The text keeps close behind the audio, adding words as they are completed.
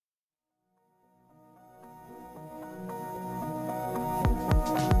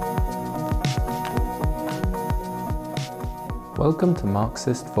Welcome to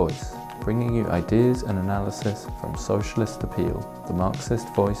Marxist Voice, bringing you ideas and analysis from Socialist Appeal, the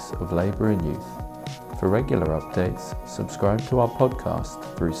Marxist voice of labour and youth. For regular updates, subscribe to our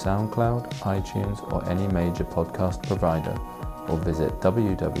podcast through SoundCloud, iTunes or any major podcast provider, or visit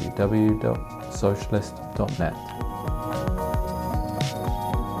www.socialist.net.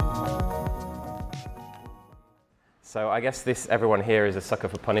 So I guess everyone here is a sucker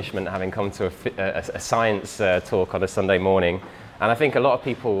for punishment, having come to a science talk on a Sunday morning. And I think a lot of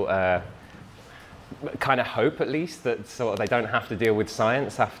people kind of hope, at least, that sort of they don't have to deal with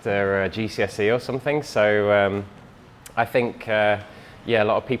science after GCSE or something. So I think, a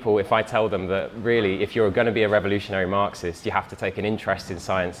lot of people, if I tell them that really, if you're going to be a revolutionary Marxist, you have to take an interest in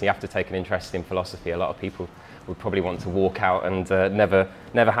science, you have to take an interest in philosophy, a lot of people would probably want to walk out and never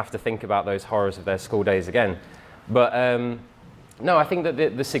have to think about those horrors of their school days again. But no, I think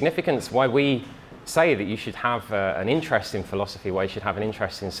that the significance why we say that you should have an interest in philosophy, why you should have an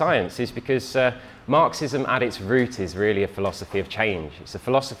interest in science, is because Marxism at its root is really a philosophy of change. It's a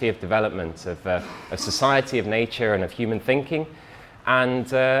philosophy of development, of society, of nature, and of human thinking. And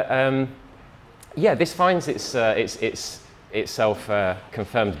this finds itself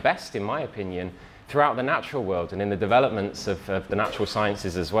confirmed best, in my opinion, throughout the natural world and in the developments of the natural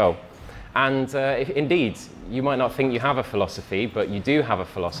sciences as well. And indeed, you might not think you have a philosophy, but you do have a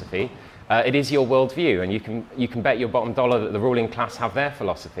philosophy. It is your worldview, and you can bet your bottom dollar that the ruling class have their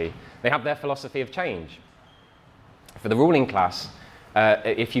philosophy. They have their philosophy of change. For the ruling class,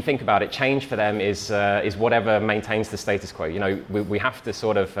 if you think about it, change for them is whatever maintains the status quo. You know, we have to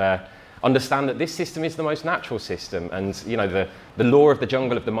sort of understand that this system is the most natural system, and you know the law of the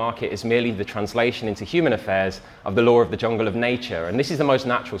jungle of the market is merely the translation into human affairs of the law of the jungle of nature, and this is the most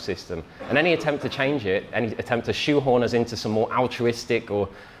natural system. And any attempt to change it, any attempt to shoehorn us into some more altruistic or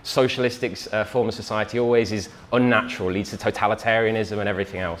socialistic form of society always is unnatural, leads to totalitarianism and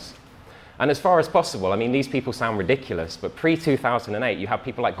everything else. And as far as possible, I mean, these people sound ridiculous, but pre-2008 you have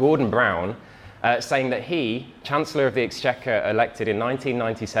people like Gordon Brown saying that he, Chancellor of the Exchequer elected in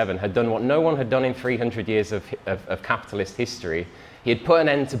 1997, had done what no one had done in 300 years of capitalist history. He had put an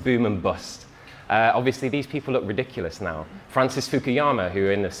end to boom and bust. Obviously, these people look ridiculous now. Francis Fukuyama,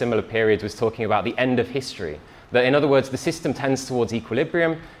 who in a similar period was talking about the end of history. That, in other words, the system tends towards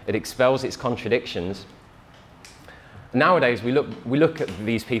equilibrium, it expels its contradictions. Nowadays, we look at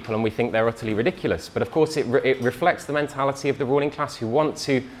these people and we think they're utterly ridiculous. But of course, it reflects the mentality of the ruling class, who want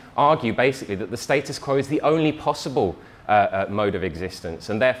to argue basically that the status quo is the only possible mode of existence,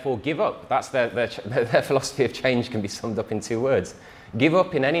 and therefore give up. That's their philosophy of change can be summed up in two words. Give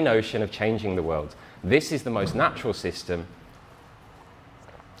up in any notion of changing the world. This is the most natural system.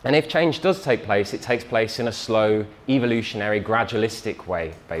 And if change does take place, it takes place in a slow, evolutionary, gradualistic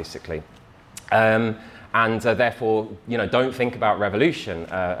way, basically. And therefore, you know, don't think about revolution.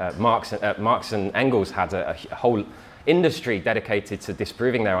 Marx and Engels had a whole industry dedicated to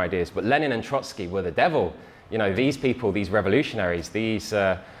disproving their ideas, but Lenin and Trotsky were the devil. You know, these people, these revolutionaries, these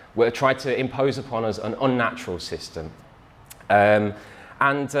were tried to impose upon us an unnatural system. And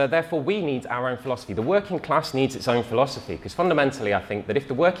therefore, we need our own philosophy. The working class needs its own philosophy, because fundamentally, I think that if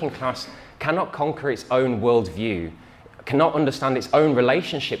the working class cannot conquer its own worldview, cannot understand its own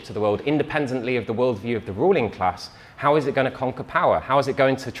relationship to the world independently of the worldview of the ruling class, how is it going to conquer power? How is it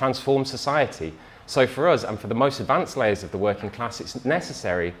going to transform society? So for us, and for the most advanced layers of the working class, it's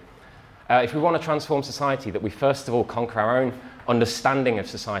necessary, if we want to transform society, that we first of all conquer our own understanding of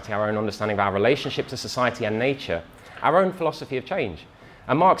society, our own understanding of our relationship to society and nature, our own philosophy of change.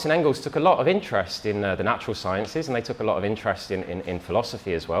 And Marx and Engels took a lot of interest in the natural sciences, and they took a lot of interest in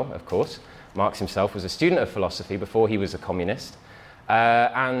philosophy as well, of course. Marx himself was a student of philosophy before he was a communist. They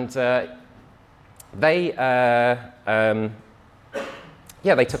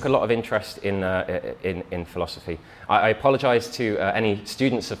took a lot of interest in philosophy. I apologize to any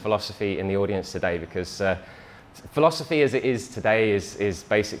students of philosophy in the audience today, because philosophy as it is today is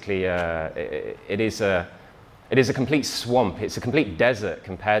basically, it is a complete swamp. It's a complete desert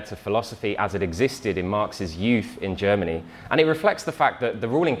compared to philosophy as it existed in Marx's youth in Germany. And it reflects the fact that the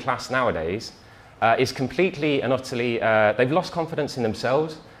ruling class nowadays is completely and utterly, they've lost confidence in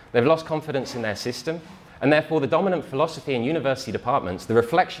themselves, they've lost confidence in their system, and therefore the dominant philosophy in university departments, the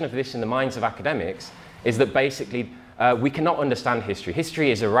reflection of this in the minds of academics, is that basically we cannot understand history.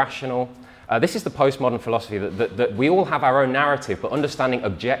 History is irrational. This is the postmodern philosophy, that we all have our own narrative, but understanding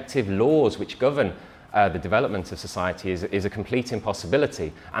objective laws which govern the development of society is a complete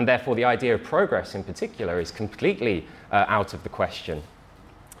impossibility, and therefore the idea of progress in particular is completely out of the question.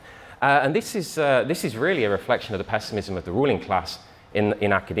 And this is really a reflection of the pessimism of the ruling class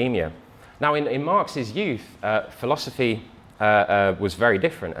in academia. Now, in Marx's youth, philosophy was very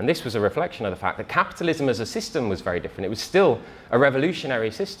different. And this was a reflection of the fact that capitalism as a system was very different. It was still a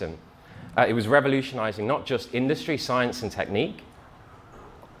revolutionary system. It was revolutionizing not just industry, science, and technique,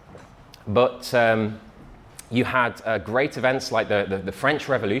 but you had great events like the French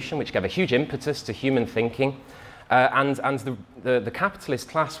Revolution, which gave a huge impetus to human thinking. And the capitalist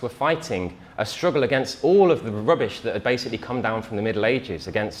class were fighting a struggle against all of the rubbish that had basically come down from the Middle Ages,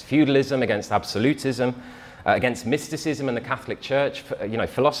 against feudalism, against absolutism, against mysticism and the Catholic Church. You know,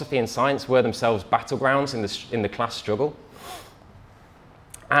 philosophy and science were themselves battlegrounds in the class struggle.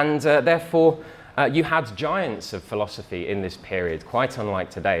 And therefore, you had giants of philosophy in this period, quite unlike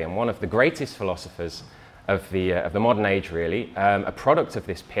today. And one of the greatest philosophers of the modern age, really, a product of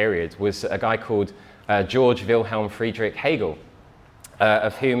this period, was a guy called George Wilhelm Friedrich Hegel,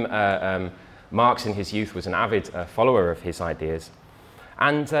 of whom Marx in his youth was an avid follower of his ideas.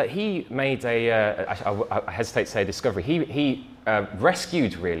 And he made I hesitate to say a discovery. He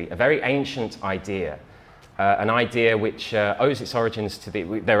rescued, really, a very ancient idea, an idea which owes its origins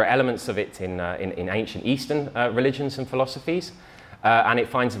to there are elements of it in ancient Eastern religions and philosophies, and it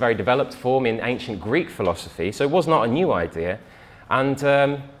finds a very developed form in ancient Greek philosophy, so it was not a new idea. And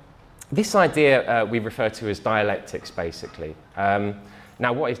this idea we refer to as dialectics, basically.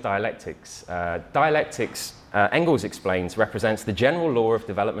 Now, what is dialectics? Dialectics, Engels explains, represents the general law of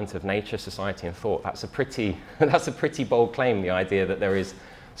development of nature, society, and thought. That's a pretty bold claim, the idea that there is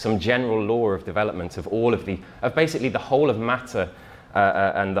some general law of development of basically the whole of matter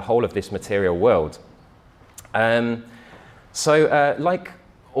and the whole of this material world. Like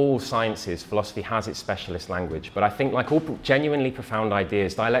all sciences, philosophy has its specialist language, but I think like all genuinely profound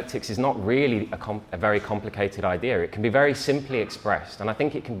ideas, dialectics is not really a very complicated idea. It can be very simply expressed, and I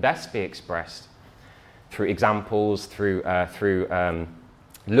think it can best be expressed through examples, through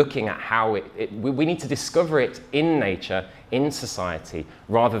looking at how we need to discover it in nature, in society,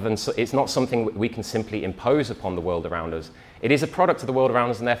 rather than it's not something we can simply impose upon the world around us. It is a product of the world around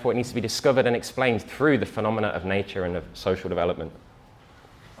us, and therefore it needs to be discovered and explained through the phenomena of nature and of social development.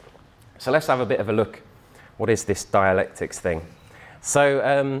 So let's have a bit of a look. What is this dialectics thing?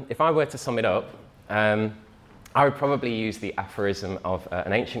 So if I were to sum it up, I would probably use the aphorism of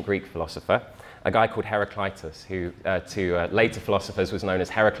an ancient Greek philosopher, a guy called Heraclitus, who to later philosophers was known as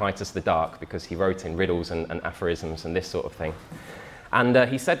Heraclitus the Dark, because he wrote in riddles and aphorisms and this sort of thing. And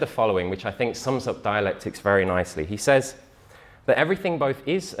he said the following, which I think sums up dialectics very nicely. He says that everything both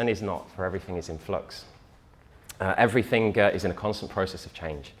is and is not, for everything is in flux. Everything is in a constant process of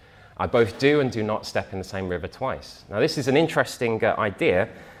change. I both do and do not step in the same river twice. Now, this is an interesting idea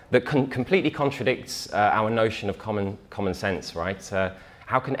that completely contradicts our notion of common sense, right?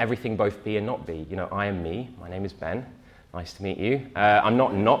 How can everything both be and not be? You know, I am me. My name is Ben. Nice to meet you. I'm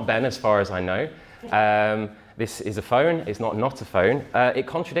not Ben as far as I know. This is a phone. It's not a phone. It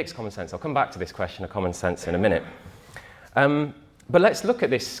contradicts common sense. I'll come back to this question of common sense in a minute. But let's look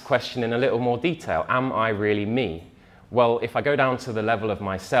at this question in a little more detail. Am I really me? Well, if I go down to the level of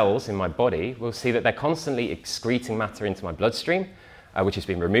my cells in my body, we'll see that they're constantly excreting matter into my bloodstream, which has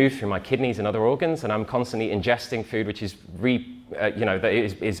been removed through my kidneys and other organs, and I'm constantly ingesting food which is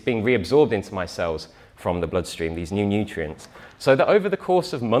is being reabsorbed into my cells from the bloodstream, these new nutrients. So that over the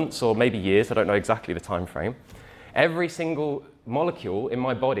course of months or maybe years, I don't know exactly the time frame, every single molecule in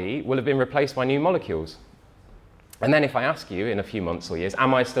my body will have been replaced by new molecules. And then if I ask you in a few months or years,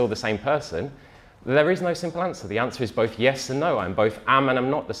 am I still the same person? There is no simple answer. The answer is both yes and no. I'm both am and I'm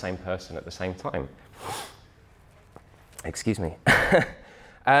not the same person at the same time. Excuse me.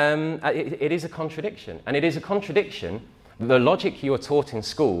 It is a contradiction. And it is a contradiction. The logic you're taught in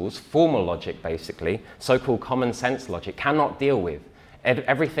schools, formal logic basically, so-called common sense logic, cannot deal with.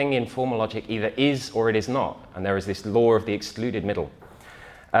 Everything in formal logic either is or it is not. And there is this law of the excluded middle.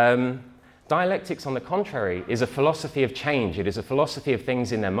 Dialectics, on the contrary, is a philosophy of change. It is a philosophy of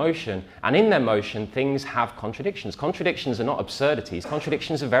things in their motion, and in their motion, things have contradictions. Contradictions are not absurdities.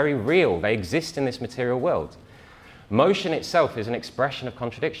 Contradictions are very real. They exist in this material world. Motion itself is an expression of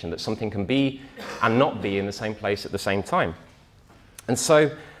contradiction, that something can be and not be in the same place at the same time. And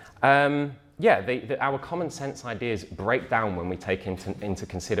so, our common sense ideas break down when we take into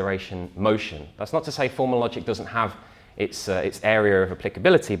consideration motion. That's not to say formal logic doesn't have its area of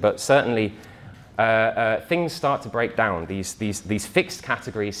applicability, but certainly things start to break down. These fixed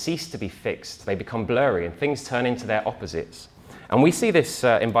categories cease to be fixed. They become blurry, and things turn into their opposites. And we see this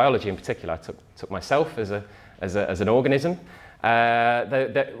in biology in particular. I took myself as an organism.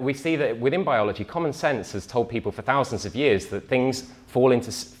 We see that within biology, common sense has told people for thousands of years that things fall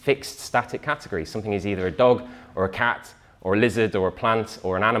into fixed, static categories. Something is either a dog or a cat or a lizard or a plant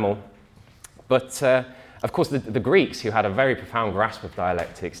or an animal. But Of course, the Greeks, who had a very profound grasp of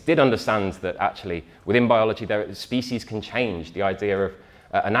dialectics, did understand that actually within biology, species can change. The idea of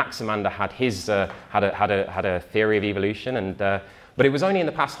Anaximander had a theory of evolution, but it was only in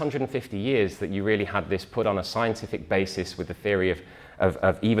the past 150 years that you really had this put on a scientific basis with the theory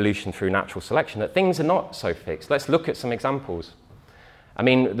of evolution through natural selection, that things are not so fixed. Let's look at some examples. I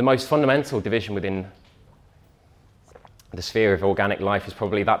mean, the most fundamental division within the sphere of organic life is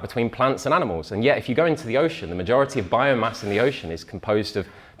probably that between plants and animals. And yet, if you go into the ocean, the majority of biomass in the ocean is composed of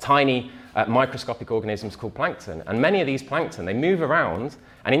tiny microscopic organisms called plankton. And many of these plankton, they move around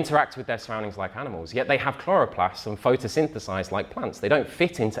and interact with their surroundings like animals, yet they have chloroplasts and photosynthesize like plants. They don't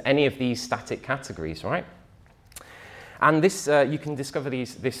fit into any of these static categories, right? And this, you can discover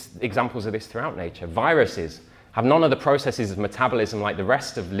these examples of this throughout nature. Viruses have none of the processes of metabolism like the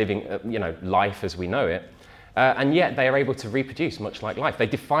rest of living, life as we know it. And yet they are able to reproduce much like life. They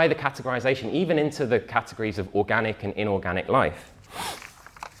defy the categorization even into the categories of organic and inorganic life.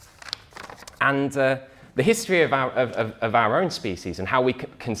 And the history of our own species and how we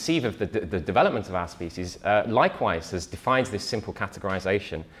conceive of the development of our species likewise defines this simple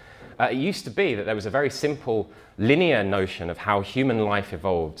categorization. It used to be that there was a very simple linear notion of how human life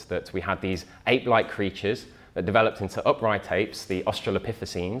evolved, that we had these ape-like creatures that developed into upright apes, the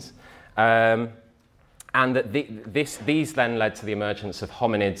Australopithecines, and that these then led to the emergence of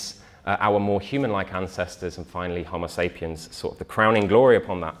hominids, our more human-like ancestors, and finally Homo sapiens, sort of the crowning glory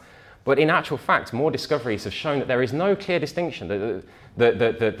upon that. But in actual fact, more discoveries have shown that there is no clear distinction.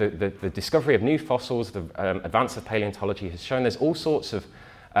 The discovery of new fossils, the advance of paleontology has shown there's all sorts of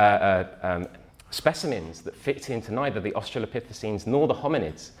specimens that fit into neither the Australopithecines nor the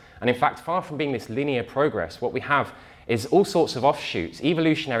hominids. And in fact, far from being this linear progress, what we have is all sorts of offshoots,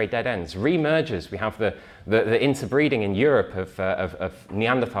 evolutionary dead ends, re-mergers. We have the interbreeding in Europe of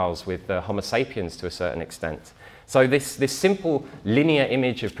Neanderthals with Homo sapiens to a certain extent. So this simple linear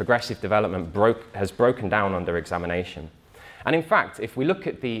image of progressive development has broken down under examination. And in fact, if we look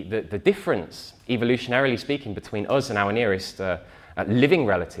at the difference, evolutionarily speaking, between us and our nearest living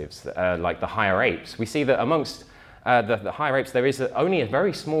relatives, like the higher apes, we see that amongst the higher apes, there is only a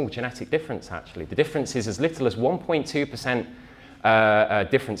very small genetic difference, actually. The difference is as little as 1.2%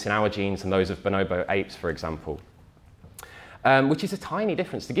 difference in our genes and those of bonobo apes, for example, which is a tiny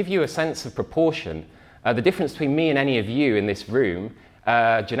difference. To give you a sense of proportion, the difference between me and any of you in this room,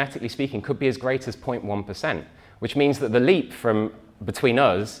 genetically speaking, could be as great as 0.1%, which means that the leap between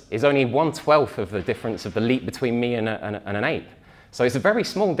us is only 1/12 of the difference of the leap between me and an ape. So it's a very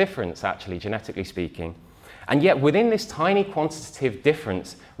small difference, actually, genetically speaking. And yet within this tiny quantitative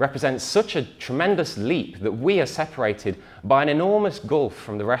difference represents such a tremendous leap that we are separated by an enormous gulf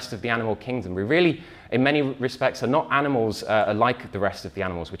from the rest of the animal kingdom. We really, in many respects, are not animals like the rest of the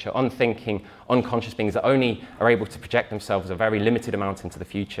animals, which are unthinking, unconscious beings that only are able to project themselves a very limited amount into the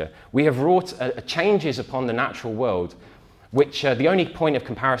future. We have wrought changes upon the natural world, which the only point of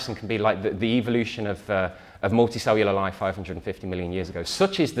comparison can be like the evolution of multicellular life 550 million years ago.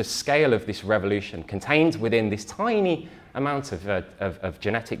 Such is the scale of this revolution contained within this tiny amount of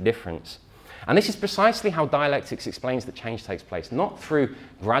genetic difference. And this is precisely how dialectics explains that change takes place, not through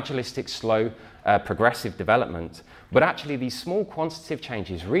gradualistic, slow, progressive development, but actually these small quantitative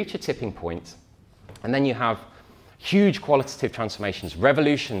changes reach a tipping point, and then you have huge qualitative transformations,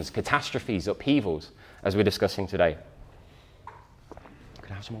 revolutions, catastrophes, upheavals, as we're discussing today.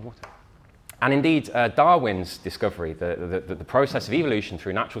 Could I have some more water? And indeed, Darwin's discovery, the process of evolution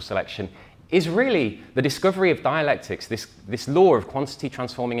through natural selection, is really the discovery of dialectics, this law of quantity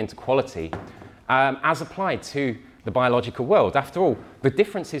transforming into quality, as applied to the biological world. After all, the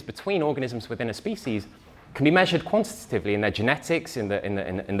differences between organisms within a species can be measured quantitatively in their genetics, in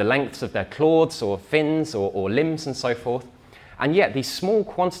the lengths of their claws or fins or limbs and so forth. And yet these small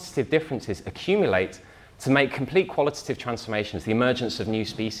quantitative differences accumulate to make complete qualitative transformations, the emergence of new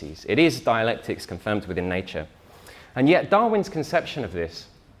species. It is dialectics confirmed within nature. And yet Darwin's conception of this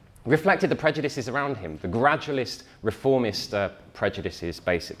reflected the prejudices around him, the gradualist, reformist prejudices,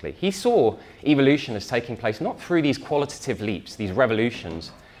 basically. He saw evolution as taking place not through these qualitative leaps, these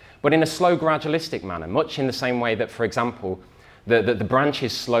revolutions, but in a slow gradualistic manner, much in the same way that, for example, the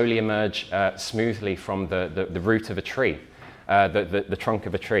branches slowly emerge smoothly from the root of a tree, the trunk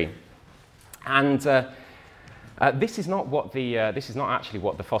of a tree. And this is not actually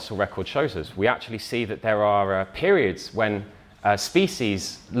what the fossil record shows us. We actually see that there are periods when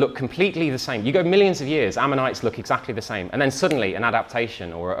species look completely the same. You go millions of years, ammonites look exactly the same, and then suddenly an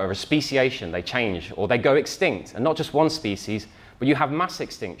adaptation or a speciation, they change or they go extinct. And not just one species, but you have mass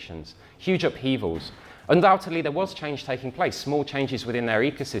extinctions, huge upheavals. Undoubtedly, there was change taking place, small changes within their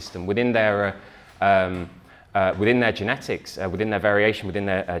ecosystem, within their within their genetics, within their variation, within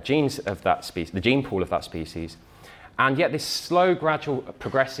their genes of that species, the gene pool of that species. And yet this slow, gradual,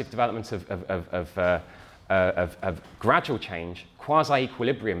 progressive development of gradual change,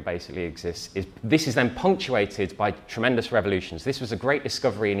 quasi-equilibrium basically exists. This is then punctuated by tremendous revolutions. This was a great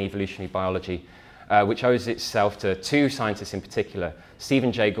discovery in evolutionary biology, which owes itself to two scientists in particular,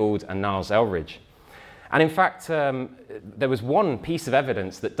 Stephen Jay Gould and Niles Eldredge. And in fact, there was one piece of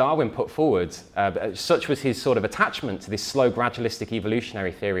evidence that Darwin put forward, such was his sort of attachment to this slow gradualistic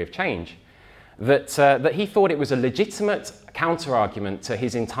evolutionary theory of change, that he thought it was a legitimate counter-argument to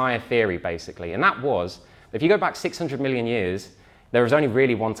his entire theory, basically. And that was, if you go back 600 million years, there is only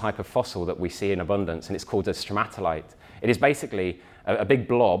really one type of fossil that we see in abundance, and it's called a stromatolite. It is basically a big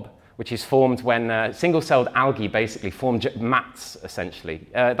blob which is formed when single-celled algae basically formed mats, essentially.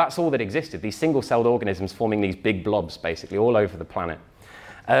 That's all that existed, these single-celled organisms forming these big blobs, basically, all over the planet.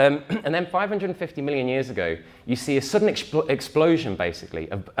 And then 550 million years ago, you see a sudden explosion, basically,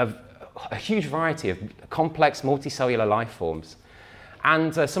 of a huge variety of complex multicellular life forms.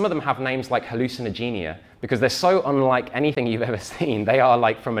 And some of them have names like hallucinogenia, because they're so unlike anything you've ever seen. They are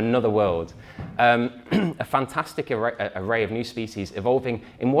like from another world. A fantastic array of new species evolving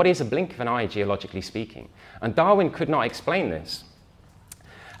in what is a blink of an eye, geologically speaking. And Darwin could not explain this.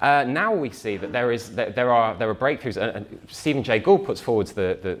 Now we see that there are breakthroughs, and Stephen Jay Gould puts forward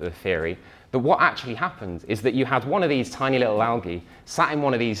the theory that what actually happened is that you had one of these tiny little algae sat in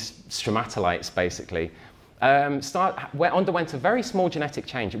one of these stromatolites, basically, underwent a very small genetic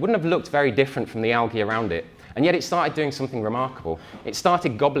change. It wouldn't have looked very different from the algae around it, and yet it started doing something remarkable. It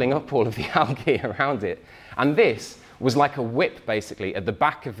started gobbling up all of the algae around it, and this was like a whip, basically, at the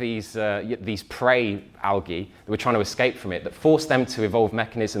back of these prey algae that were trying to escape from it, that forced them to evolve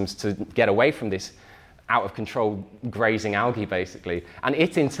mechanisms to get away from this out-of-control grazing algae, basically. And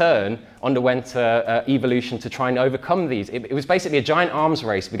it, in turn, underwent evolution to try and overcome these. It was basically a giant arms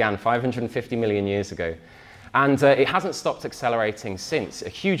race began 550 million years ago. And it hasn't stopped accelerating since. A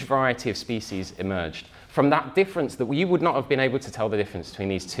huge variety of species emerged from that difference that you would not have been able to tell the difference between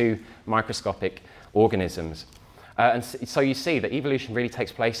these two microscopic organisms. And so you see that evolution really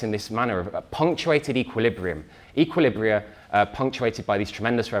takes place in this manner of a punctuated equilibria punctuated by these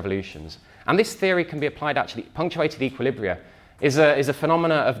tremendous revolutions. And this theory can be applied, actually. Punctuated equilibria is a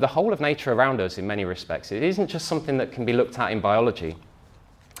phenomena of the whole of nature around us in many respects. It isn't just something that can be looked at in biology.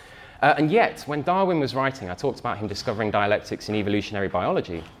 And yet, when Darwin was writing, I talked about him discovering dialectics in evolutionary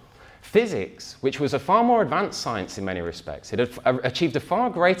biology. Physics, which was a far more advanced science in many respects, it had achieved a far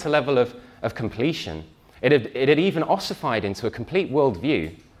greater level of completion. It had even ossified into a complete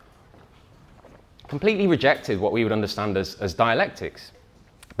worldview, completely rejected what we would understand as dialectics.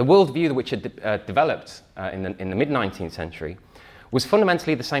 The worldview which had developed in the mid-19th century was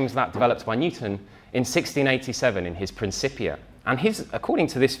fundamentally the same as that developed by Newton in 1687 in his Principia. And according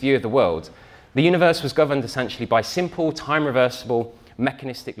to this view of the world, the universe was governed essentially by simple, time-reversible,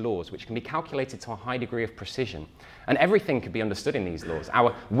 mechanistic laws, which can be calculated to a high degree of precision. And everything could be understood in these laws.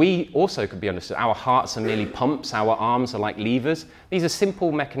 We also could be understood. Our hearts are merely pumps, our arms are like levers. These are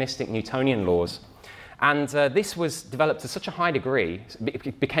simple, mechanistic Newtonian laws. And this was developed to such a high degree,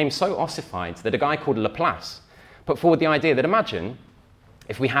 it became so ossified that a guy called Laplace put forward the idea that imagine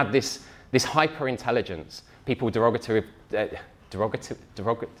if we had this hyper-intelligence, people derogatorily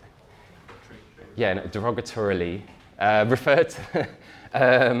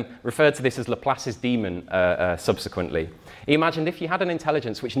referred to this as Laplace's demon subsequently. He imagined if you had an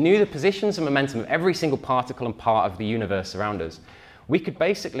intelligence which knew the positions and momentum of every single particle and part of the universe around us, we could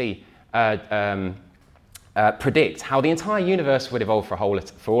basically predict how the entire universe would evolve for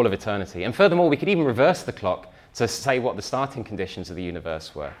all of eternity. And furthermore, we could even reverse the clock to say what the starting conditions of the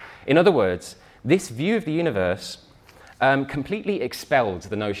universe were. In other words, this view of the universe completely expelled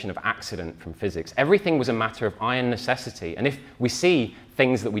the notion of accident from physics. Everything was a matter of iron necessity. And if we see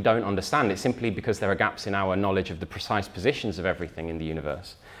things that we don't understand, it's simply because there are gaps in our knowledge of the precise positions of everything in the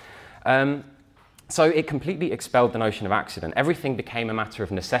universe. So it completely expelled the notion of accident. Everything became a matter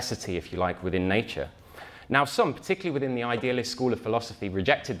of necessity, if you like, within nature. Now, some, particularly within the idealist school of philosophy,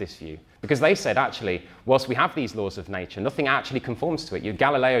 rejected this view because they said, actually, whilst we have these laws of nature, nothing actually conforms to it.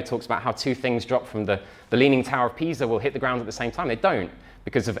 Galileo talks about how two things drop from the Leaning Tower of Pisa will hit the ground at the same time. They don't,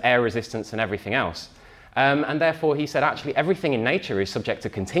 because of air resistance and everything else. And therefore, he said, actually, everything in nature is subject to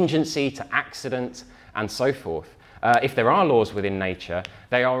contingency, to accident, and so forth. If there are laws within nature,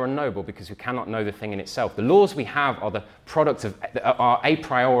 they are unknowable because we cannot know the thing in itself. The laws we have are the products of a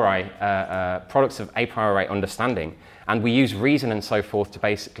priori understanding, and we use reason and so forth to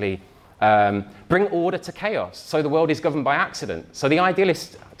basically bring order to chaos, so the world is governed by accident. So the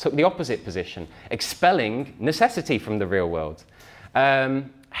idealist took the opposite position, expelling necessity from the real world.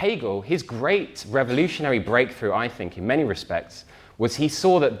 Hegel, his great revolutionary breakthrough, I think, in many respects, was he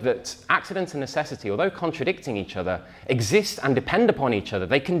saw that accident and necessity, although contradicting each other, exist and depend upon each other.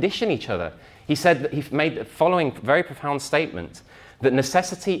 They condition each other. He said that he made the following very profound statement, that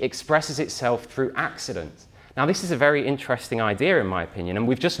necessity expresses itself through accident. Now, this is a very interesting idea, in my opinion, and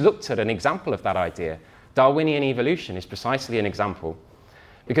we've just looked at an example of that idea. Darwinian evolution is precisely an example.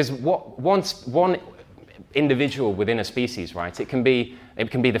 Because one individual within a species, right, it can be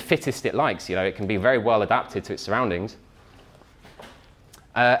the fittest it likes, you know, it can be very well adapted to its surroundings.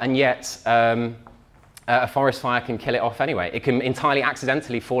 And yet, a forest fire can kill it off anyway. It can entirely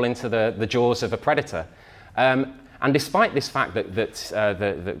accidentally fall into the jaws of a predator. And despite this fact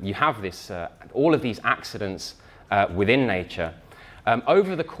that you have all of these accidents within nature,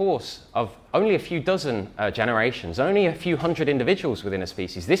 over the course of only a few dozen generations, only a few hundred individuals within a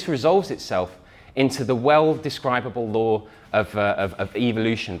species, this resolves itself into the well-describable law of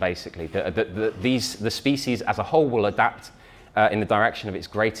evolution, basically. The species as a whole will adapt in the direction of its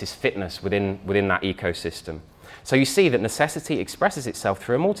greatest fitness within that ecosystem. So you see that necessity expresses itself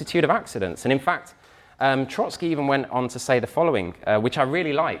through a multitude of accidents. And in fact, Trotsky even went on to say the following, which I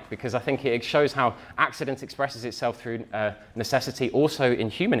really like, because I think it shows how accident expresses itself through necessity also in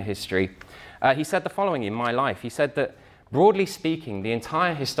human history. He said the following in My Life. He said that, broadly speaking, the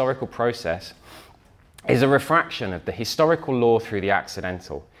entire historical process is a refraction of the historical law through the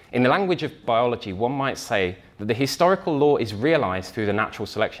accidental. In the language of biology, one might say that the historical law is realized through the natural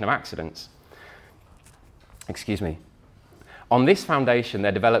selection of accidents. Excuse me. On this foundation,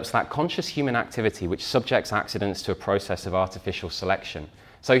 there develops that conscious human activity which subjects accidents to a process of artificial selection.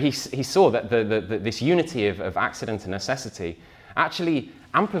 So he saw that this unity of accident and necessity actually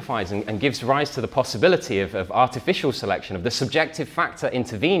amplifies and gives rise to the possibility of artificial selection, of the subjective factor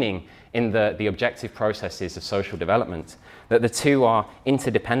intervening in the objective processes of social development, that the two are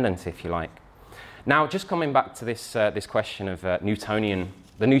interdependent, if you like. Now, just coming back to this question of the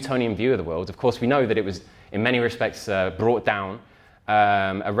Newtonian view of the world, of course, we know that it was, in many respects, brought down.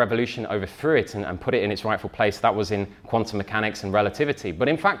 A revolution overthrew it and put it in its rightful place. That was in quantum mechanics and relativity. But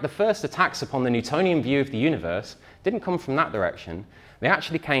in fact, the first attacks upon the Newtonian view of the universe didn't come from that direction. They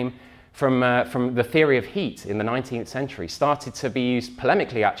actually came from the theory of heat in the 19th century, started to be used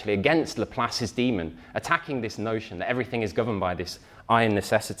polemically, actually, against Laplace's demon, attacking this notion that everything is governed by this iron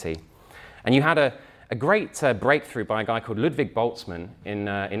necessity. And you had a great breakthrough by a guy called Ludwig Boltzmann in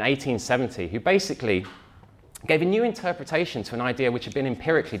 1870, who basically gave a new interpretation to an idea which had been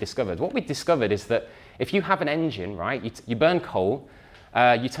empirically discovered. What we discovered is that if you have an engine, right, you burn coal,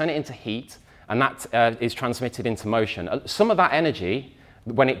 you turn it into heat, and that is transmitted into motion. Some of that energy,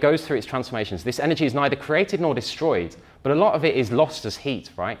 when it goes through its transformations, this energy is neither created nor destroyed, but a lot of it is lost as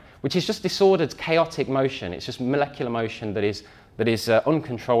heat, right, which is just disordered, chaotic motion. It's just molecular motion that is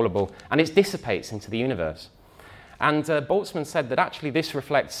uncontrollable, and it dissipates into the universe. And Boltzmann said that actually this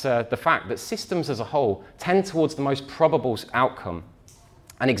reflects the fact that systems as a whole tend towards the most probable outcome.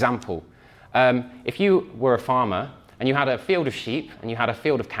 An example, if you were a farmer and you had a field of sheep and you had a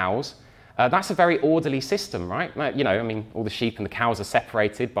field of cows, that's a very orderly system, right? You know, I mean, all the sheep and the cows are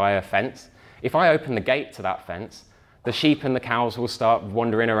separated by a fence. If I open the gate to that fence, the sheep and the cows will start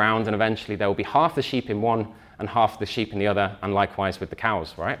wandering around, and eventually there will be half the sheep in one and half the sheep in the other, and likewise with the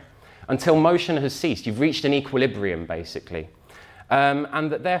cows, right? Until motion has ceased. You've reached an equilibrium, basically.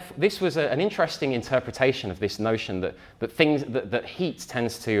 And that this was an interesting interpretation of this notion that heat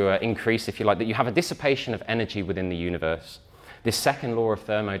tends to increase, if you like, that you have a dissipation of energy within the universe, this second law of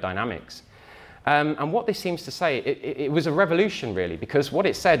thermodynamics. And what this seems to say, it was a revolution, really, because what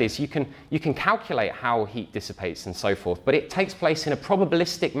it said is you can calculate how heat dissipates and so forth, but it takes place in a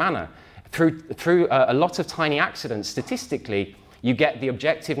probabilistic manner. Through a lot of tiny accidents, statistically, you get the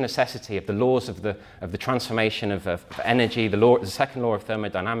objective necessity of the laws of the transformation of energy, the second law of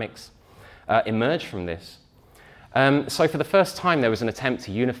thermodynamics, emerge from this. So for the first time, there was an attempt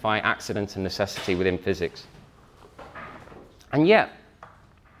to unify accident and necessity within physics. And yet,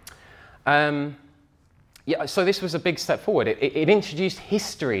 so this was a big step forward. It introduced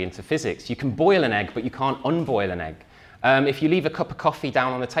history into physics. You can boil an egg, but you can't unboil an egg. If you leave a cup of coffee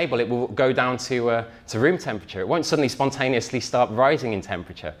down on the table, it will go down to room temperature. It won't suddenly spontaneously start rising in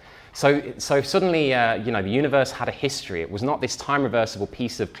temperature. So suddenly, the universe had a history. It was not this time-reversible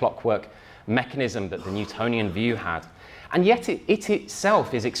piece of clockwork mechanism that the Newtonian view had. And yet it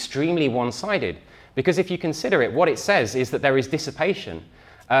itself is extremely one-sided, because if you consider it, what it says is that there is dissipation.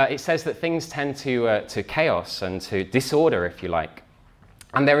 It says that things tend to chaos and to disorder, if you like.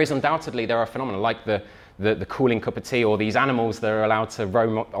 And there are phenomena like the cooling cup of tea, or these animals that are allowed to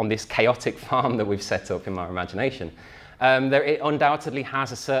roam on this chaotic farm that we've set up in our imagination. It undoubtedly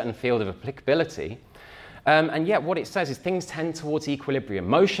has a certain field of applicability. And yet what it says is things tend towards equilibrium.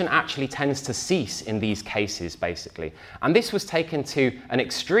 Motion actually tends to cease in these cases, basically. And this was taken to an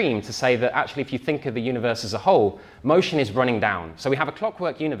extreme to say that actually if you think of the universe as a whole, motion is running down. So we have a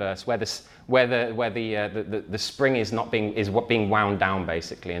clockwork universe where the spring is being wound down,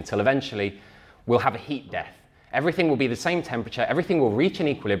 basically, until eventually we'll have a heat death. Everything will be the same temperature, everything will reach an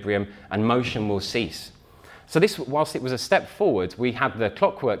equilibrium, and motion will cease. So this, whilst it was a step forward, we had the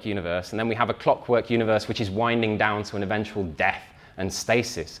clockwork universe, and then we have a clockwork universe which is winding down to an eventual death and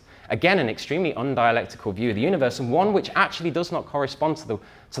stasis. Again, an extremely undialectical view of the universe, and one which actually does not correspond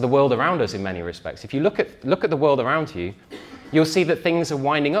to the world around us in many respects. If you look at the world around you, you'll see that things are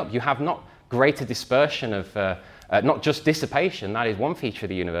winding up. You have not greater dispersion of, not just dissipation, that is one feature of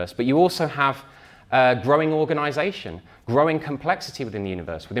the universe, but you also have growing organization, growing complexity within the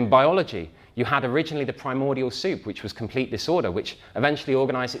universe. Within biology, you had originally the primordial soup, which was complete disorder, which eventually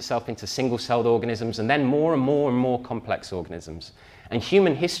organized itself into single-celled organisms, and then more and more and more complex organisms. And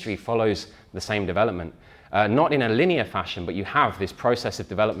human history follows the same development. Not in a linear fashion, but you have this process of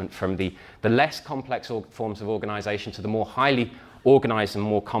development from the less complex forms of organization to the more highly organized and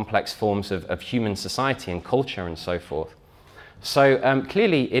more complex forms of human society and culture and so forth. So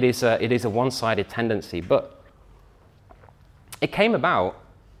clearly it is a one-sided tendency, but it came about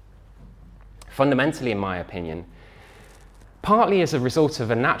fundamentally, in my opinion, partly as a result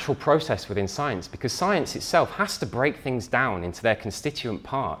of a natural process within science, because science itself has to break things down into their constituent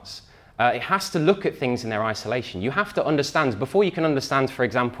parts. It has to look at things in their isolation. You have to understand, before you can understand, for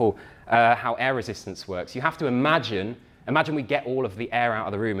example, how air resistance works, you have to imagine we get all of the air out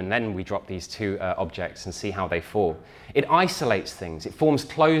of the room and then we drop these two objects and see how they fall. It isolates things, it forms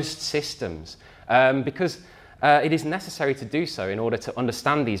closed systems, because it is necessary to do so in order to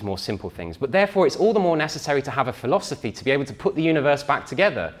understand these more simple things. But therefore, it's all the more necessary to have a philosophy to be able to put the universe back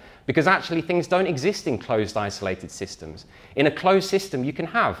together, because actually things don't exist in closed, isolated systems. In a closed system, you can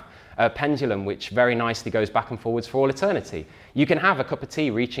have a pendulum which very nicely goes back and forwards for all eternity. You can have a cup of tea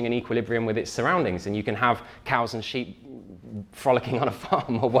reaching an equilibrium with its surroundings, and you can have cows and sheep frolicking on a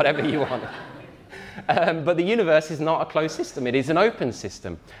farm or whatever you want. But the universe is not a closed system, it is an open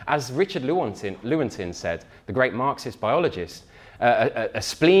system. As Richard Lewontin said, the great Marxist biologist, a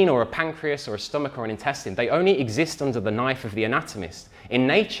spleen or a pancreas or a stomach or an intestine, they only exist under the knife of the anatomist. In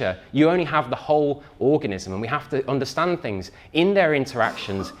nature, you only have the whole organism, and we have to understand things in their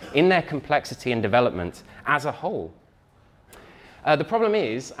interactions, in their complexity and development as a whole. The problem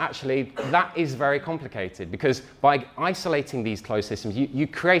is, actually, that is very complicated, because by isolating these closed systems, you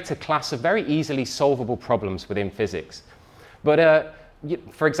create a class of very easily solvable problems within physics. But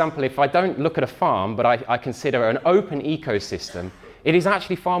for example, if I don't look at a farm, but I consider an open ecosystem, it is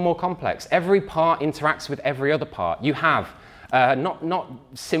actually far more complex. Every part interacts with every other part. You have not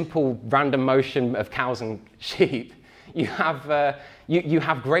simple random motion of cows and sheep. You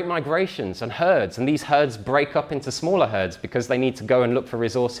have great migrations and herds, and these herds break up into smaller herds because they need to go and look for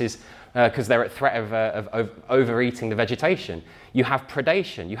resources because they're at threat of overeating the vegetation. You have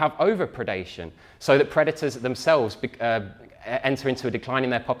predation, you have overpredation, so that predators themselves enter into a decline in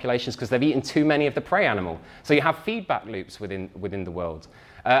their populations because they've eaten too many of the prey animal. So you have feedback loops within the world,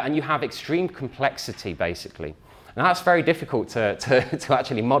 and you have extreme complexity, basically. And that's very difficult to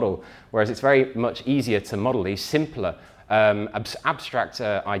actually model, whereas it's very much easier to model these simpler, abstract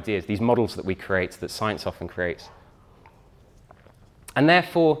ideas, these models that we create, that science often creates. And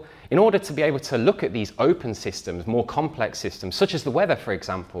therefore, in order to be able to look at these open systems, more complex systems, such as the weather, for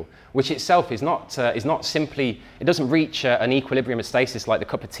example, which itself is not simply, it doesn't reach an equilibrium of stasis like the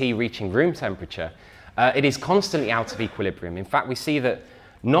cup of tea reaching room temperature. It is constantly out of equilibrium. In fact, we see that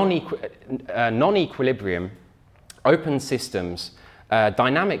non-equilibrium open systems,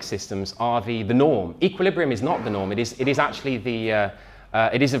 dynamic systems are the norm. Equilibrium is not the norm. It is actually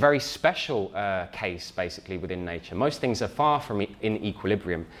it is a very special case, basically, within nature. Most things are far from in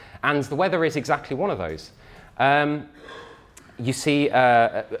equilibrium, and the weather is exactly one of those. You see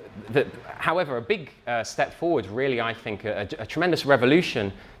that, however, a big step forward, really, I think, a tremendous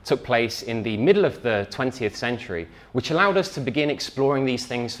revolution took place in the middle of the 20th century, which allowed us to begin exploring these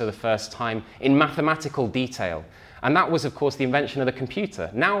things for the first time in mathematical detail. And that was, of course, the invention of the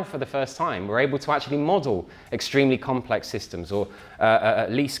computer. Now, for the first time, we're able to actually model extremely complex systems, or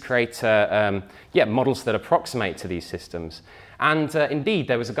at least create models that approximate to these systems. And indeed,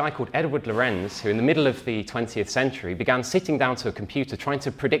 there was a guy called Edward Lorenz who, in the middle of the 20th century, began sitting down to a computer trying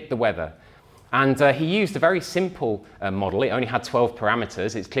to predict the weather. And he used a very simple model. It only had 12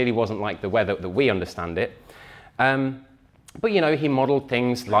 parameters. It clearly wasn't like the weather that we understand it. But, you know, he modeled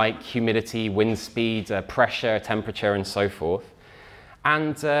things like humidity, wind speed, pressure, temperature, and so forth.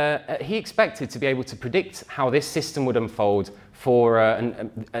 And he expected to be able to predict how this system would unfold for an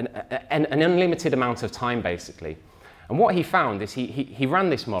unlimited amount of time, basically. And what he found is he ran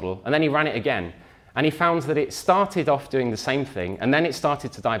this model, and then he ran it again. And he found that it started off doing the same thing, and then it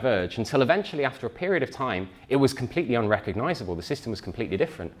started to diverge, until eventually, after a period of time, it was completely unrecognizable. The system was completely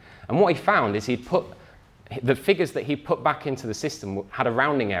different. And what he found is the figures that he put back into the system had a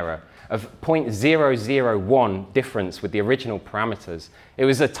rounding error of 0.001 difference with the original parameters. It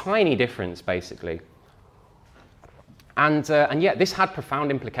was a tiny difference, basically. And yet this had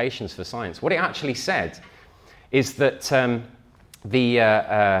profound implications for science. What it actually said is that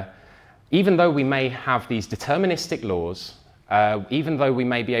even though we may have these deterministic laws, even though we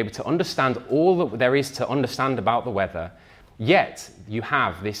may be able to understand all that there is to understand about the weather, yet you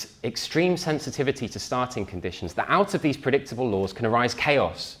have this extreme sensitivity to starting conditions, that out of these predictable laws can arise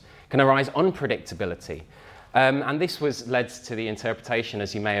chaos, can arise unpredictability. And this led to the interpretation,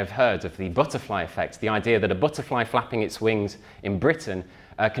 as you may have heard, of the butterfly effect, the idea that a butterfly flapping its wings in Britain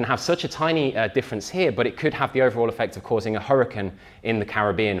can have such a tiny difference here, but it could have the overall effect of causing a hurricane in the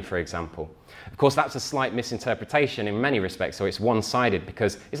Caribbean, for example. Of course, that's a slight misinterpretation in many respects, so it's one-sided,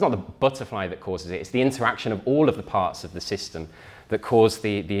 because it's not the butterfly that causes it, it's the interaction of all of the parts of the system that cause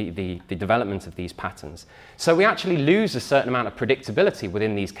the development of these patterns. So we actually lose a certain amount of predictability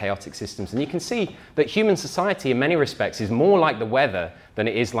within these chaotic systems, and you can see that human society in many respects is more like the weather than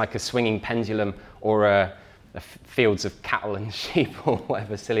it is like a swinging pendulum or fields of cattle and sheep, or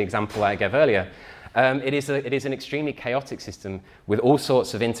whatever silly example I gave earlier. It is an extremely chaotic system with all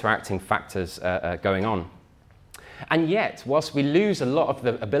sorts of interacting factors going on. And yet, whilst we lose a lot of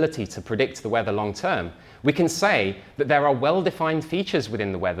the ability to predict the weather long term, we can say that there are well-defined features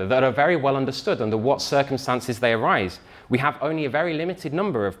within the weather that are very well understood under what circumstances they arise. We have only a very limited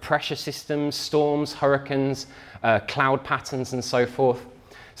number of pressure systems, storms, hurricanes, cloud patterns, and so forth.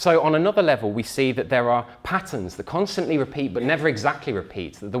 So on another level, we see that there are patterns that constantly repeat but never exactly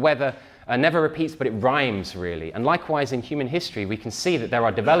repeat, that the weather never repeats but it rhymes, really. And likewise, in human history, we can see that there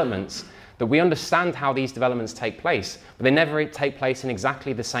are developments that we understand how these developments take place, but they never take place in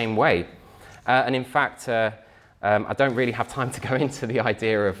exactly the same way. And in fact, I don't really have time to go into the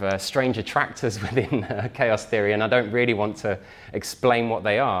idea of strange attractors within chaos theory, and I don't really want to explain what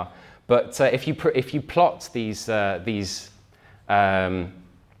they are. But if you plot these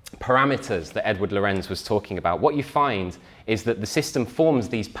parameters that Edward Lorenz was talking about, what you find is that the system forms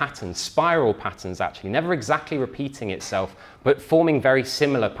these patterns, spiral patterns actually, never exactly repeating itself, but forming very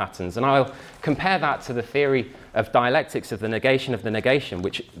similar patterns. And I'll compare that to the theory of dialectics, of the negation,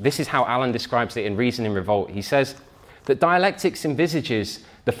 which this is how Alan describes it in Reason in Revolt. He says that dialectics envisages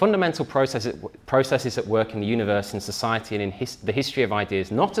the fundamental processes at work in the universe, in society, and in the history of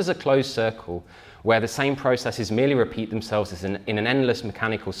ideas, not as a closed circle where the same processes merely repeat themselves in an endless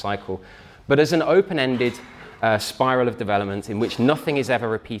mechanical cycle, but as an open-ended spiral of development in which nothing is ever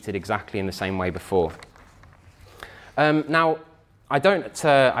repeated exactly in the same way before. Now, I don't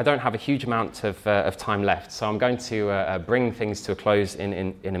have a huge amount of time left, so I'm going to bring things to a close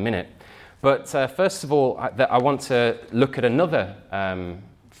in a minute. But first of all, I want to look at another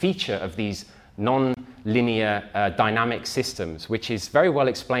feature of these non-linear dynamic systems, which is very well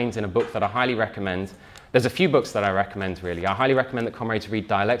explained in a book that I highly recommend. There's a few books that I recommend, really. I highly recommend that comrades read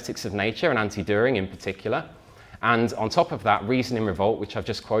Dialectics of Nature and Anti-Dühring in particular. And on top of that, Reason in Revolt, which I've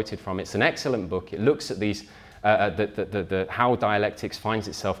just quoted from. It's an excellent book. It looks at these, how dialectics finds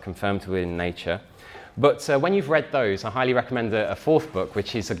itself confirmed within nature. But when you've read those, I highly recommend a fourth book,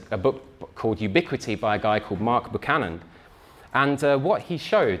 which is a book called Ubiquity by a guy called Mark Buchanan. And what he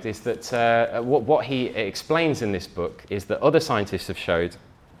showed is that, what he explains in this book is that other scientists have showed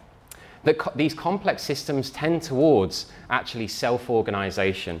that these complex systems tend towards actually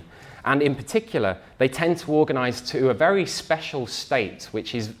self-organization. And in particular, they tend to organize to a very special state,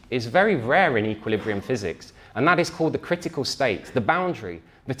 which is very rare in equilibrium physics. And that is called the critical state, the boundary,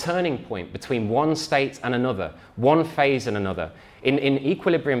 the turning point between one state and another, one phase and another. In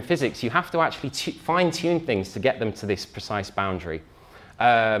equilibrium physics, you have to actually fine-tune things to get them to this precise boundary.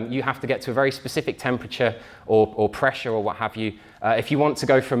 You have to get to a very specific temperature or pressure or what have you. If you want to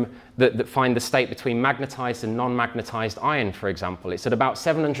go from find the state between magnetized and non-magnetized iron, for example, it's at about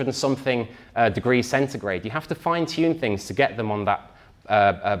 700 and something degrees centigrade. You have to fine-tune things to get them on that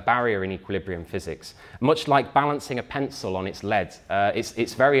barrier in equilibrium physics. Much like balancing a pencil on its lead,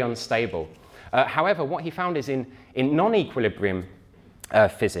 it's very unstable. However, what he found is in non-equilibrium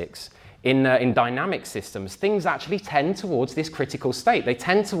physics, in dynamic systems, things actually tend towards this critical state. They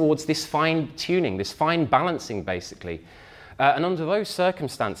tend towards this fine tuning, this fine balancing, basically. And under those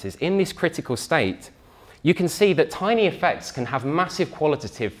circumstances, in this critical state, you can see that tiny effects can have massive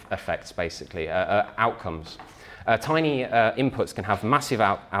qualitative effects, basically, outcomes. Tiny inputs can have massive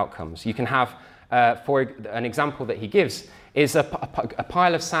outcomes. You can have, for an example that he gives, is a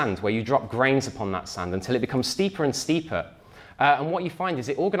pile of sand where you drop grains upon that sand until it becomes steeper and steeper. And what you find is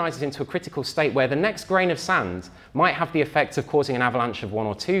it organizes into a critical state where the next grain of sand might have the effect of causing an avalanche of 1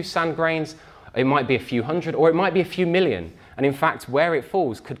 or 2 sand grains. It might be a few hundred, or it might be a few million. And in fact, where it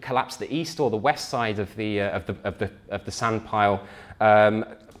falls could collapse the east or the west side of the sand pile.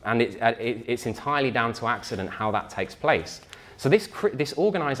 And it's entirely down to accident how that takes place. So this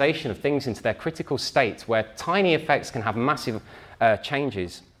organization of things into their critical state, where tiny effects can have massive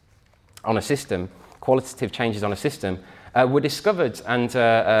changes on a system, qualitative changes on a system, were discovered, and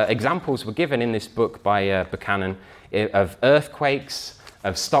examples were given in this book by Buchanan of earthquakes,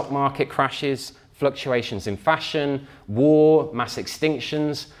 of stock market crashes, fluctuations in fashion, war, mass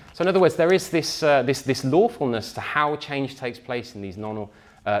extinctions. So in other words, there is this lawfulness to how change takes place in these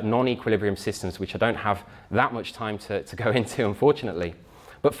non-equilibrium systems, which I don't have that much time to go into, unfortunately.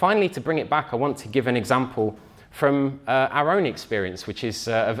 But finally, to bring it back, I want to give an example from our own experience, which is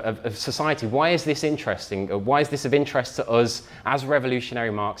of society. Why is this interesting? Why is this of interest to us as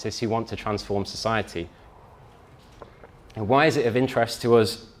revolutionary Marxists who want to transform society? And why is it of interest to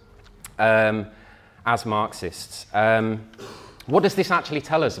us as Marxists? What does this actually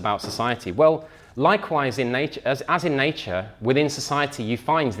tell us about society? Well, likewise, in nature, as in nature, within society, you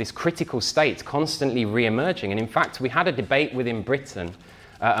find this critical state constantly re-emerging. And in fact, we had a debate within Britain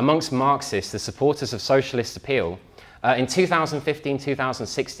amongst Marxists, the supporters of Socialist Appeal, in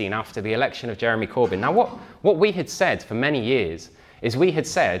 2015-2016, after the election of Jeremy Corbyn. Now, what we had said for many years is we had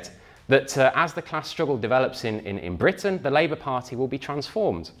said that as the class struggle develops in Britain, the Labour Party will be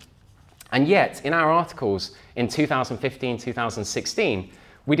transformed. And yet, in our articles in 2015-2016,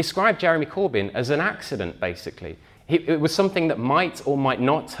 we described Jeremy Corbyn as an accident, basically. It was something that might or might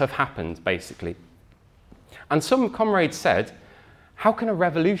not have happened, basically. And some comrades said, how can a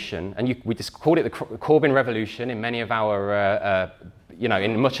revolution, and we just called it the Corbyn Revolution in many of our,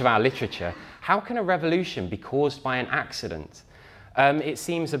 in much of our literature, how can a revolution be caused by an accident? It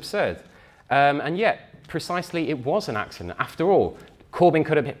seems absurd. And yet, precisely, it was an accident. After all, Corbyn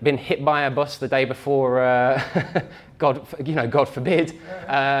could have been hit by a bus the day before, God forbid.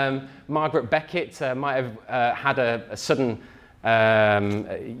 Margaret Beckett might have had a sudden,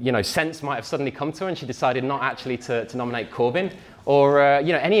 sense might have suddenly come to her, and she decided not actually to nominate Corbyn. Or,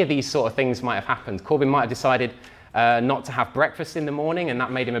 any of these sort of things might have happened. Corbyn might have decided not to have breakfast in the morning, and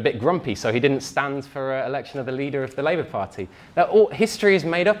that made him a bit grumpy, so he didn't stand for election of the leader of the Labour Party. History is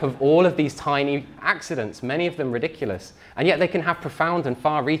made up of all of these tiny accidents, many of them ridiculous, and yet they can have profound and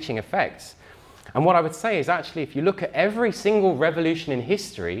far-reaching effects. And what I would say is actually, if you look at every single revolution in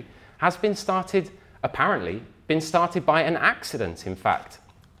history, has been started, apparently, by an accident, in fact.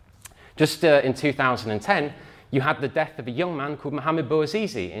 Just in 2010, you had the death of a young man called Mohamed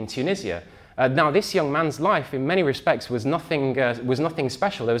Bouazizi in Tunisia. Now, this young man's life, in many respects, was nothing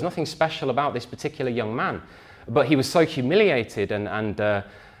special. There was nothing special about this particular young man. But he was so humiliated and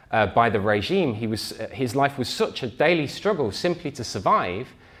by the regime, his life was such a daily struggle simply to survive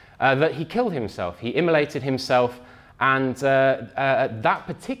that he killed himself. He immolated himself, and that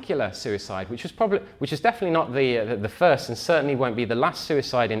particular suicide, which is definitely not the first, and certainly won't be the last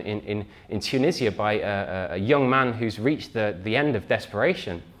suicide in Tunisia by a young man who's reached the end of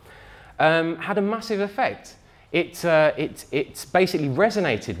desperation, had a massive effect. It basically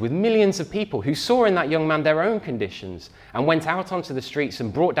resonated with millions of people who saw in that young man their own conditions and went out onto the streets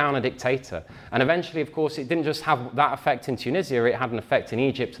and brought down a dictator. And eventually, of course, it didn't just have that effect in Tunisia, it had an effect in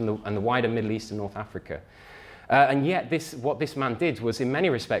Egypt and the wider Middle East and North Africa. And yet, what this man did was, in many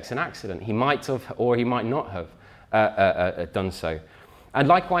respects, an accident. He might have, or he might not have, done so. And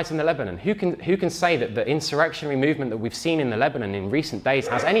likewise in the Lebanon, who can say that the insurrectionary movement that we've seen in the Lebanon in recent days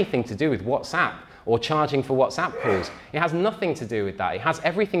has anything to do with WhatsApp or charging for WhatsApp calls? It has nothing to do with that. It has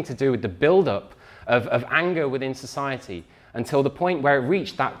everything to do with the build-up of anger within society until the point where it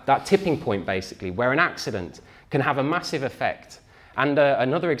reached that tipping point, basically, where an accident can have a massive effect. And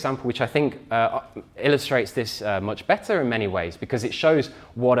another example, which I think illustrates this much better in many ways, because it shows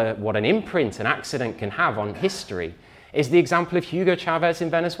what an imprint an accident can have on history, is the example of Hugo Chavez in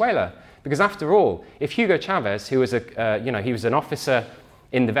Venezuela. Because after all, if Hugo Chavez, who was he was an officer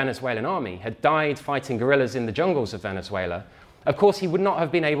in the Venezuelan army, had died fighting guerrillas in the jungles of Venezuela, of course he would not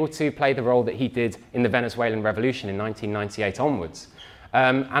have been able to play the role that he did in the Venezuelan Revolution in 1998 onwards.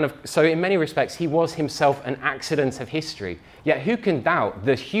 So in many respects, he was himself an accident of history. Yet who can doubt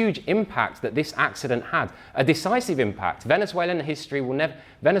the huge impact that this accident had? A decisive impact.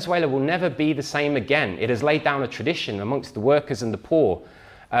 Venezuela will never be the same again. It has laid down a tradition amongst the workers and the poor,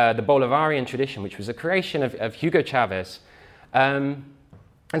 the Bolivarian tradition, which was a creation of Hugo Chavez. And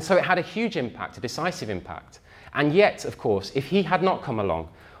so it had a huge impact, a decisive impact. And yet, of course, if he had not come along,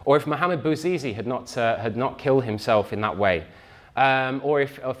 or if Mohamed Bouazizi had not killed himself in that way, or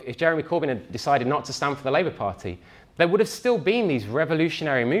if Jeremy Corbyn had decided not to stand for the Labour Party, there would have still been these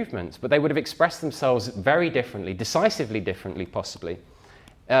revolutionary movements, but they would have expressed themselves very differently, decisively differently, possibly.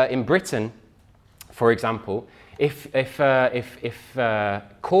 In Britain, for example, if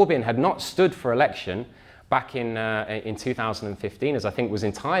Corbyn had not stood for election back in 2015, as I think was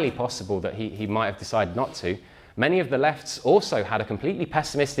entirely possible that he might have decided not to, many of the lefts also had a completely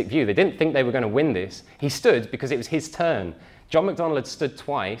pessimistic view. They didn't think they were going to win this. He stood because it was his turn. John McDonnell had stood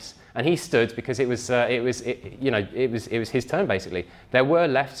twice, and he stood because it was his turn, basically. There were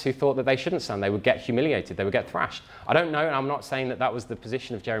lefts who thought that they shouldn't stand. They would get humiliated. They would get thrashed. I don't know, and I'm not saying that that was the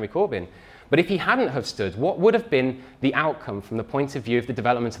position of Jeremy Corbyn. But if he hadn't have stood, what would have been the outcome from the point of view of the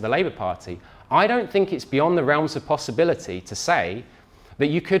development of the Labour Party? I don't think it's beyond the realms of possibility to say that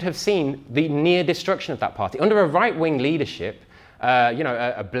you could have seen the near destruction of that party. Under a right-wing leadership,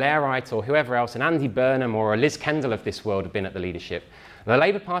 a Blairite or whoever else, an Andy Burnham or a Liz Kendall of this world have been at the leadership. The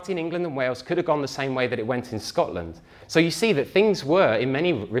Labour Party in England and Wales could have gone the same way that it went in Scotland. So you see that things were, in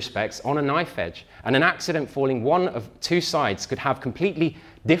many respects, on a knife edge, and an accident falling one of two sides could have completely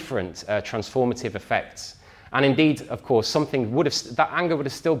different transformative effects. And indeed, of course, that anger would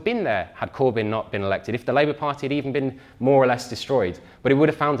have still been there had Corbyn not been elected, if the Labour Party had even been more or less destroyed. But it would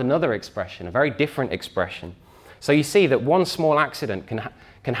have found another expression, a very different expression. So you see that one small accident can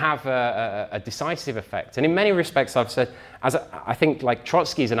have a decisive effect. And in many respects, I've said, I think like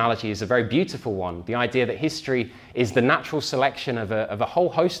Trotsky's analogy is a very beautiful one, the idea that history is the natural selection of a whole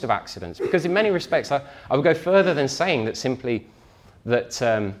host of accidents. Because in many respects, I would go further than saying that simply that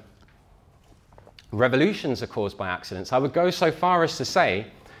revolutions are caused by accidents. I would go so far as to say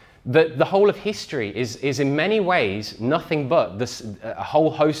that the whole of history is in many ways nothing but a whole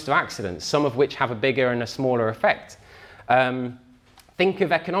host of accidents, some of which have a bigger and a smaller effect. Think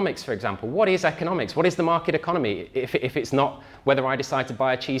of economics, for example. What is economics? What is the market economy if it's not whether I decide to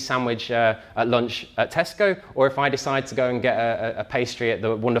buy a cheese sandwich at lunch at Tesco, or if I decide to go and get a pastry at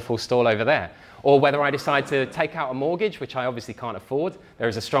the wonderful stall over there? Or whether I decide to take out a mortgage, which I obviously can't afford. There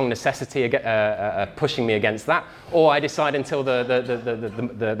is a strong necessity pushing me against that. Or I decide until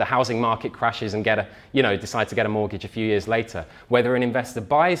the housing market crashes and decide to get a mortgage a few years later. Whether an investor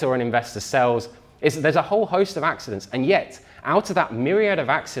buys or an investor sells, there's a whole host of accidents. And yet, out of that myriad of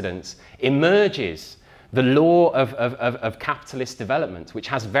accidents emerges the law of capitalist development, which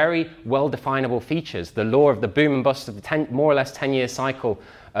has very well-definable features. The law of the boom and bust of the more or less 10-year cycle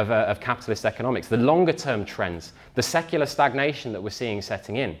of capitalist economics, the longer-term trends, the secular stagnation that we're seeing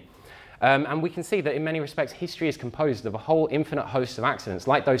setting in. And we can see that in many respects, history is composed of a whole infinite host of accidents,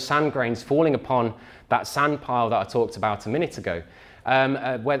 like those sand grains falling upon that sand pile that I talked about a minute ago.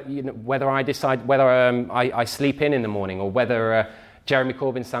 Whether I sleep in the morning, or whether Jeremy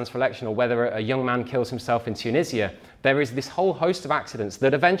Corbyn stands for election, or whether a young man kills himself in Tunisia, there is this whole host of accidents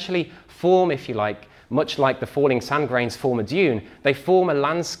that eventually form, if you like, much like the falling sand grains form a dune, they form a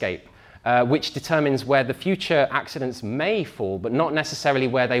landscape which determines where the future accidents may fall, but not necessarily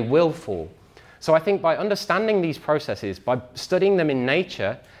where they will fall. So I think by understanding these processes, by studying them in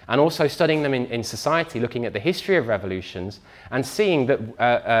nature, and also studying them in society, looking at the history of revolutions, and seeing that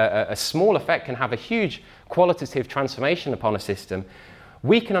a small effect can have a huge qualitative transformation upon a system,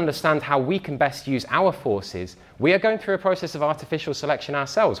 we can understand how we can best use our forces. We are going through a process of artificial selection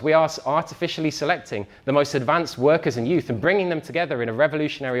ourselves. We are artificially selecting the most advanced workers and youth and bringing them together in a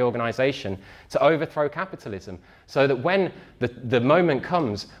revolutionary organization to overthrow capitalism, so that when the moment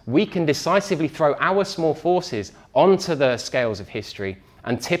comes, we can decisively throw our small forces onto the scales of history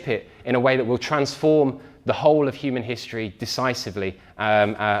and tip it in a way that will transform the whole of human history decisively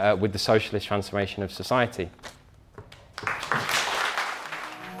with the socialist transformation of society.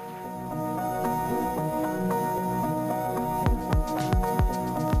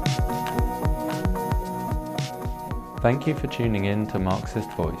 Thank you for tuning in to Marxist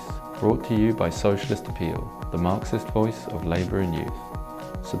Voice, brought to you by Socialist Appeal, the Marxist voice of labour and youth.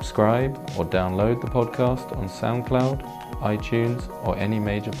 Subscribe or download the podcast on SoundCloud, iTunes, or any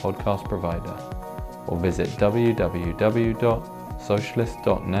major podcast provider, or visit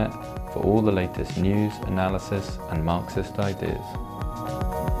www.socialist.net for all the latest news, analysis, and Marxist ideas.